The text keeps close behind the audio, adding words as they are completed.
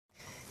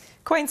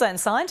Queensland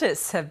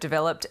scientists have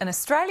developed an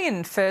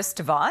Australian-first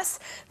device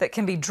that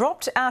can be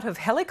dropped out of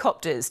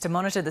helicopters to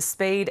monitor the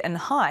speed and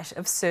height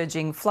of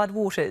surging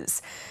floodwaters.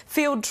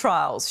 Field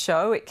trials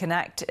show it can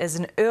act as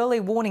an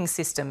early warning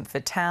system for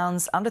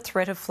towns under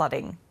threat of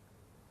flooding.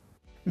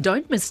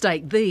 Don't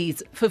mistake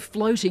these for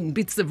floating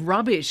bits of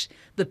rubbish.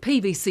 The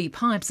PVC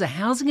pipes are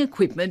housing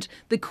equipment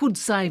that could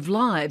save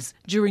lives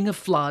during a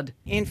flood.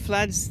 In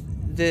floods,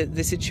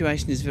 the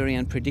situation is very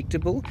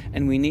unpredictable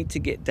and we need to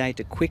get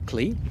data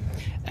quickly,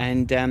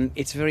 and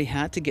it's very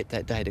hard to get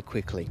that data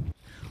quickly.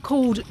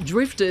 Called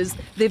drifters,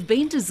 they've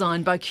been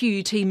designed by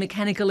QUT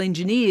mechanical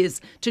engineers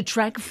to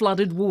track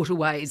flooded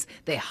waterways,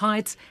 their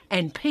heights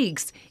and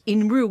peaks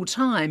in real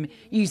time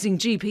using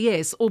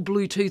GPS or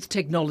Bluetooth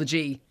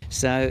technology.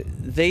 So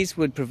these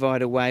would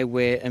provide a way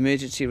where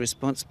emergency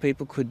response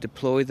people could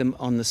deploy them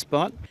on the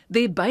spot.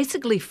 They're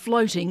basically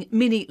floating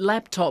mini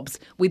laptops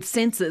with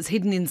sensors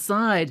hidden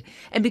inside,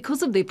 and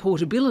because of their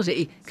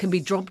portability, can be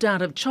dropped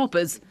out of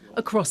choppers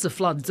across a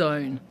flood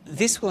zone.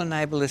 This will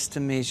enable us to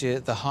measure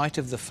the height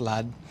of the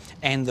flood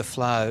and the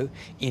flow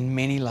in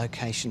many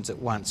locations at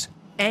once.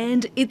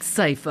 And it's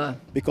safer.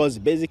 Because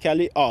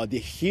basically the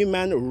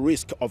human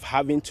risk of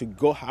having to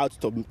go out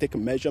to take a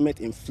measurement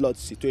in flood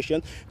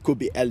situation could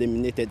be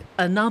eliminated.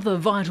 Another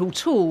vital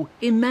tool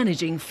in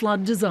managing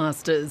flood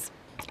disasters.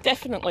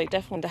 Definitely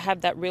to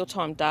have that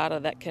real-time data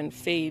that can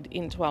feed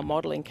into our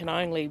modelling can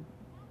only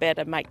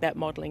make that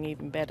modelling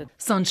even better.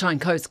 Sunshine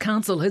Coast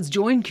Council has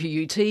joined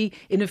QUT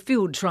in a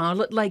field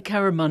trial at Lake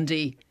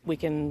Currimundi. We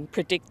can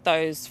predict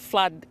those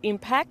flood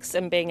impacts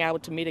and being able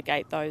to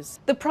mitigate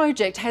those. The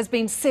project has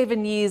been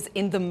 7 years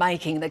in the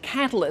making. The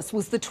catalyst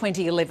was the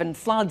 2011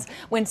 floods,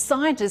 when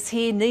scientists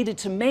here needed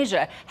to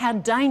measure how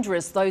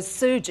dangerous those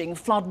surging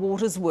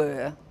floodwaters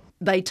were.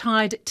 They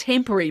tied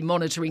temporary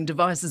monitoring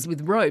devices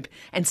with rope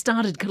and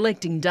started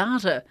collecting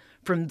data.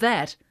 From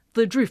that,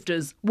 the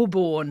drifters were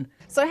born.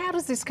 So how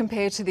does this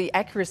compare to the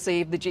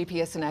accuracy of the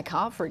GPS in our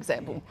car, for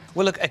example?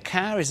 Well, look, a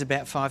car is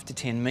about 5 to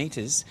 10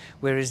 metres,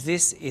 whereas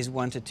this is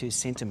 1 to 2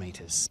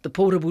 centimetres. The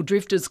portable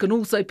drifters can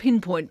also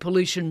pinpoint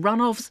pollution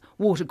runoffs,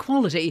 water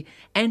quality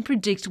and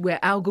predict where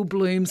algal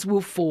blooms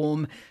will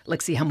form.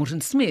 Lexy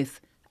Hamilton Smith,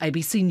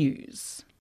 ABC News.